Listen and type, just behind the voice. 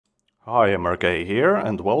Hi, MRK here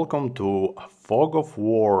and welcome to Fog of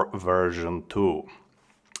War version 2.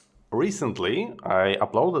 Recently I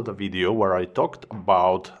uploaded a video where I talked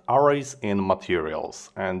about arrays in materials,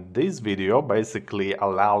 and this video basically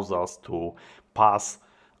allows us to pass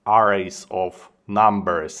arrays of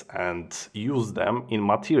numbers and use them in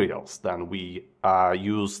materials. Then we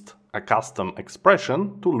used a custom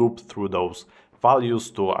expression to loop through those values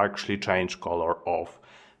to actually change color of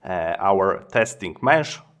our testing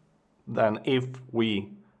mesh. Then if we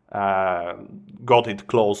got it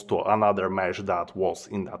close to another mesh that was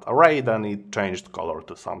in that array, then it changed color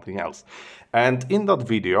to something else. And in that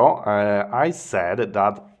video I said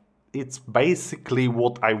that it's basically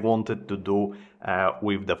what I wanted to do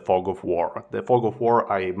with the Fog of War. The Fog of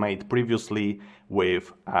War I made previously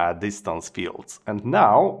with distance fields. And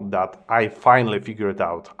now that I finally figured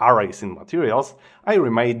out arrays in materials, I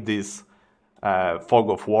remade this Fog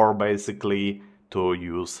of War basically to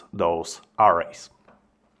use those arrays.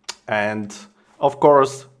 And of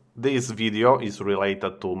course this video is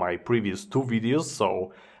related to my previous two videos,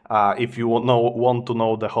 so if you want to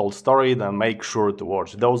know the whole story, then make sure to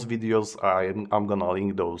watch those videos. I'm gonna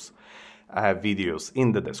link those videos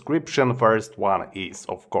in the description. First one is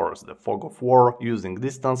of course the Fog of War using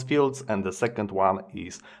distance fields, and the second one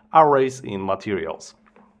is arrays in materials.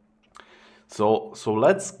 So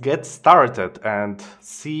let's get started and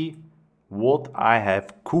see what I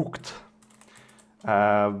have cooked.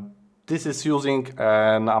 This is using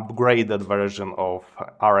an upgraded version of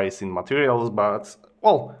arrays in materials, but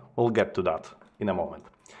well, we'll get to that in a moment.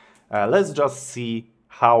 Let's just see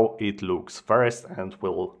how it looks first, and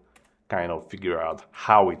we'll kind of figure out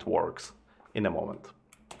how it works in a moment.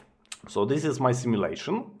 So this is my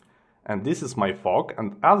simulation, and this is my fog,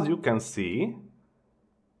 and as you can see,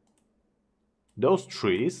 those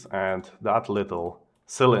trees and that little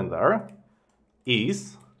cylinder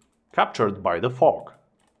is captured by the fog.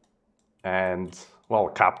 And well,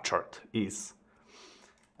 captured is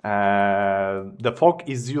the fog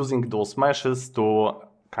is using those meshes to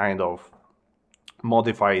kind of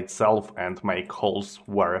modify itself and make holes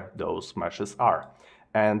where those meshes are.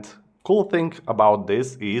 And cool thing about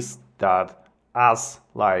this is that as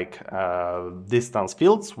like distance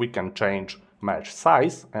fields, we can change mesh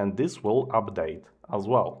size, and this will update as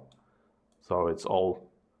well. So it's all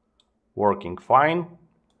working fine.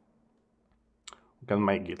 We can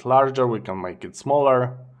make it larger, we can make it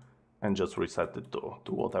smaller, and just reset it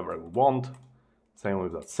to whatever we want. Same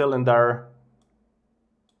with that cylinder.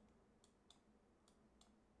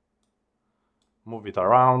 Move it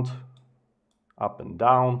around, up and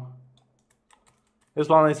down. This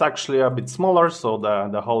one is actually a bit smaller, so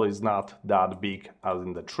the hole is not that big as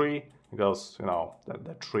in the tree, because you know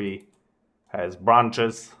the tree has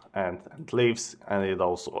branches and leaves, and it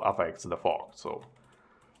also affects the fog.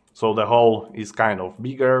 So the hole is kind of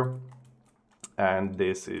bigger, and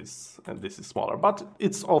this is smaller. But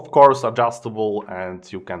it's of course adjustable,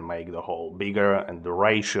 and you can make the hole bigger and the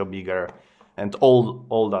ratio bigger, and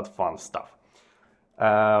all that fun stuff.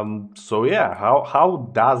 So yeah, how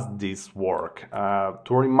does this work?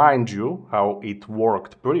 To remind you how it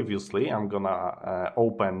worked previously, I'm gonna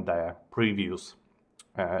open the previous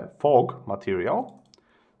fog material.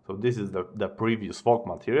 So this is the previous fog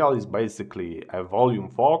material. Is basically a volume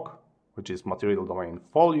fog, which is material domain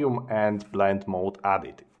volume and blend mode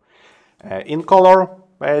additive. In color,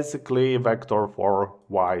 basically vector for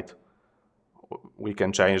white. We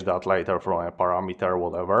can change that later from a parameter,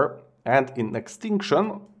 whatever. And in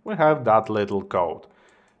extinction, we have that little code.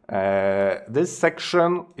 This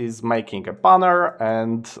section is making a banner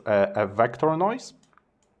and a vector noise.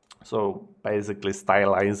 So basically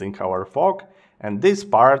stylizing our fog. And this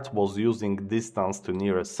part was using distance to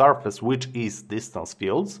nearest surface, which is distance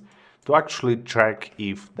fields, to actually check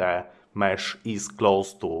if the mesh is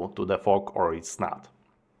close to the fog or it's not.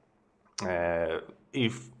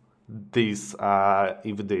 If this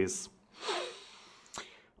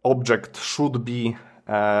object should be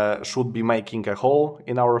making a hole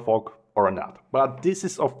in our fog or not. But this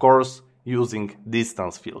is of course using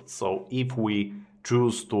distance fields. So if we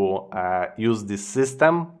choose to use this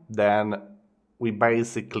system, then we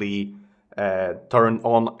basically turn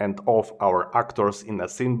on and off our actors in a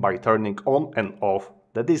scene by turning on and off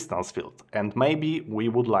the distance field. And maybe we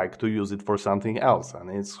would like to use it for something else. And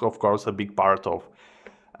it's of course a big part of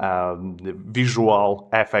the visual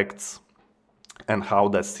effects and how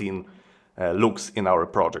the scene looks in our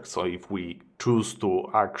project. So if we choose to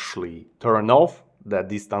actually turn off the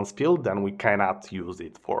distance field, then we cannot use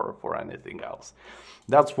it for anything else.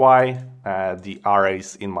 That's why the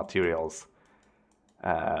arrays in materials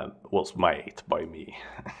was made by me,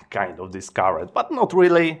 kind of discovered, but not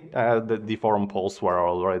really. The deform poles were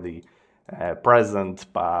already present,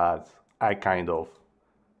 but I kind of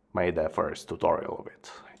made the first tutorial of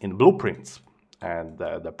it in Blueprints, and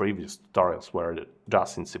the previous tutorials were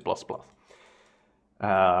just in C++.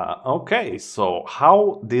 Okay, so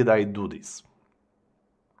how did I do this?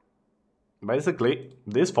 Basically,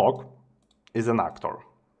 this fog is an actor.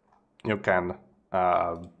 You can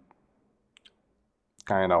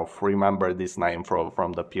kind of remember this name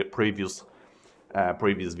from the previous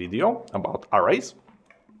video about arrays.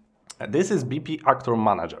 This is BP Actor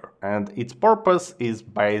Manager, and its purpose is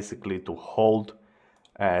basically to hold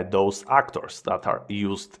those actors that are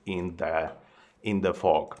used in the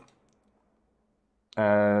fog.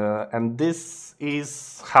 And this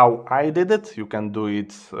is how I did it. You can do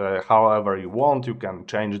it however you want. You can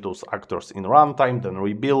change those actors in runtime, then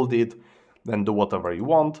rebuild it, then do whatever you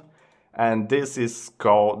want. And this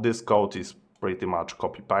code is pretty much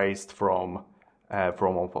copy-paste from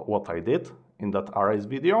what I did in that arrays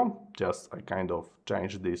video. Just I kind of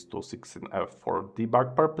changed this to 16F for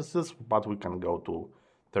debug purposes, but we can go to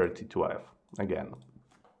 32F again.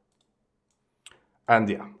 And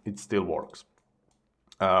yeah, it still works.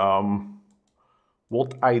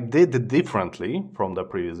 What I did differently from the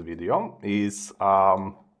previous video is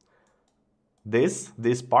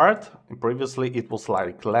this part. Previously it was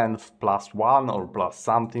like length +1 or plus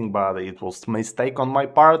something, but it was a mistake on my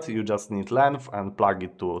part. You just need length and plug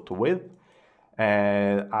it to width.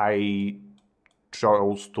 And I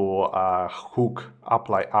chose to hook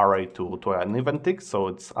apply array to an event tick, so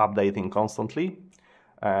it's updating constantly.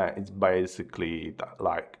 It's basically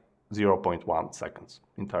like 0.1 seconds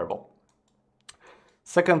interval.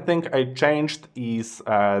 Second thing I changed is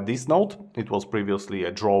this node. It was previously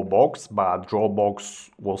a drawbox, but drawbox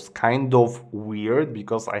was kind of weird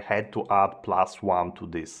because I had to add +1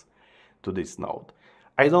 to this node.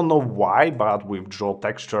 I don't know why, but with draw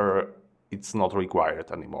texture it's not required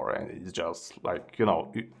anymore, and it's just like, you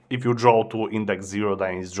know, if you draw to index 0,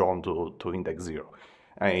 then it's drawn to index 0,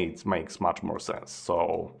 and it makes much more sense.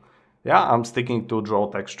 So yeah, I'm sticking to draw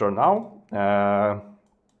texture now.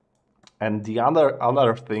 And the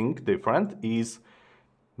other thing different is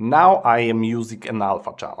now I am using an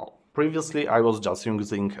alpha channel. Previously I was just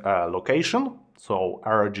using location, so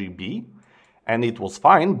RGB, and it was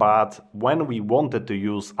fine, but when we wanted to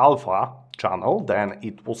use alpha channel, then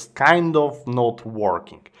it was kind of not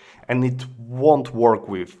working, and it won't work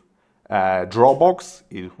with drawbox,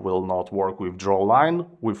 it will not work with drawline,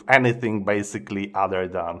 with anything basically other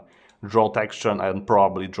than draw texture and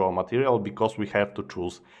probably draw material, because we have to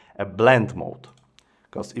choose a blend mode.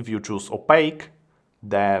 Because if you choose opaque,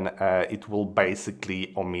 then it will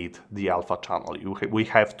basically omit the alpha channel. We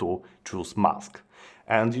have to choose mask.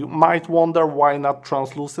 And you might wonder why not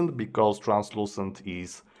translucent, because translucent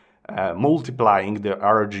is multiplying the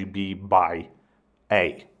RGB by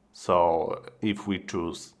A. So if we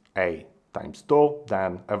choose A times 2,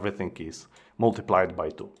 then everything is multiplied by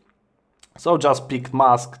 2. So just pick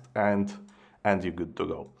masked and you're good to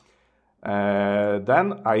go.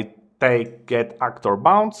 Then I get actor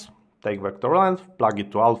bounds, take vector length, plug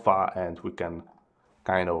it to alpha, and we can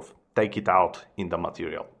kind of take it out in the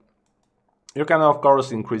material. You can of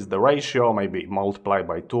course increase the ratio, maybe multiply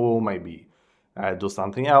by 2, maybe do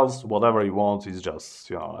something else, whatever you want. Is just,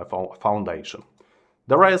 you know, a foundation.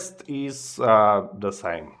 The rest is the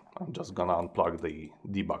same. I'm just gonna unplug the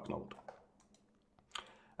debug node.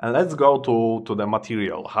 And let's go to the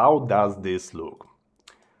material. How does this look?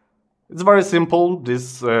 It's very simple.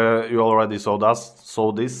 This you already saw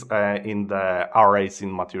this in the arrays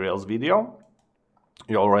in materials video.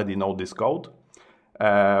 You already know this code.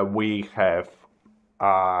 We have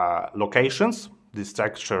locations. This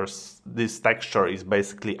texture is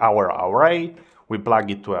basically our array. We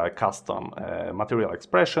plug it to a custom material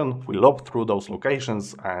expression. We loop through those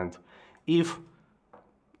locations, and if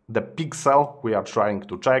the pixel we are trying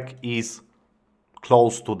to check is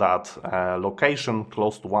close to that location,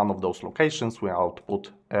 close to one of those locations, we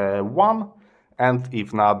output 1, and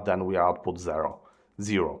if not, then we output 0.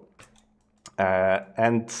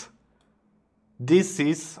 And this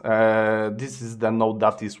is the node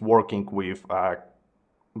that is working with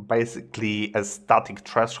basically a static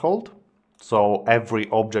threshold. So every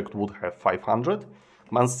object would have 500.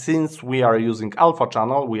 But since we are using alpha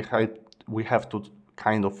channel, we have to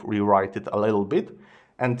kind of rewrite it a little bit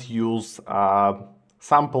and use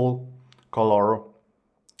sample color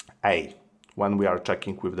A when we are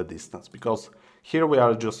checking with the distance, because here we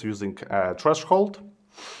are just using a threshold,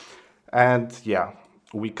 and yeah,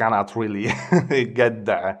 we cannot really get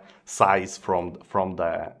the size from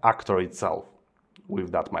the actor itself.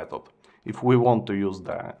 with that method. If we want to use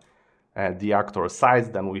the actor size,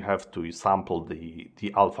 then we have to sample the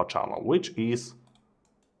alpha channel, which is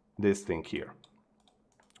this thing here.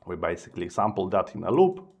 We basically sample that in a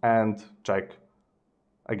loop and check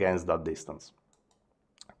against that distance.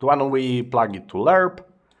 When we plug it to lerp,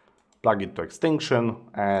 plug it to extinction,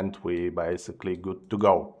 and we basically good to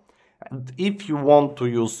go. And if you want to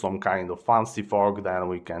use some kind of fancy fog, then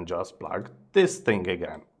we can just plug this thing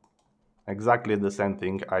again. Exactly the same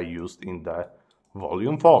thing I used in the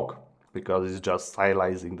volume fog, because it's just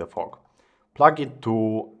stylizing the fog. Plug it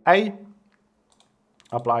to A,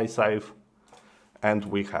 apply save, and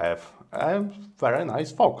we have a very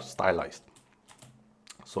nice fog stylized.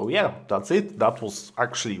 So yeah, that's it. That was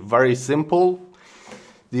actually very simple.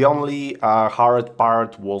 The only hard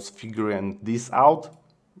part was figuring this out,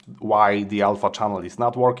 why the alpha channel is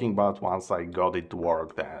not working, but once I got it to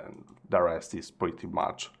work, then the rest is pretty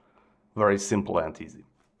much very simple and easy.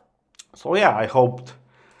 So yeah, I hope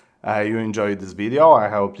you enjoyed this video. I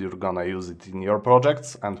hope you're gonna use it in your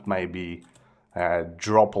projects, and maybe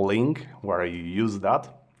drop a link where you use that.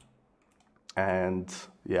 And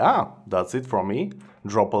yeah, that's it from me.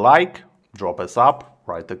 Drop a like, drop a sub,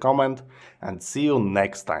 write a comment, and see you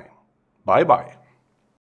next time. Bye bye.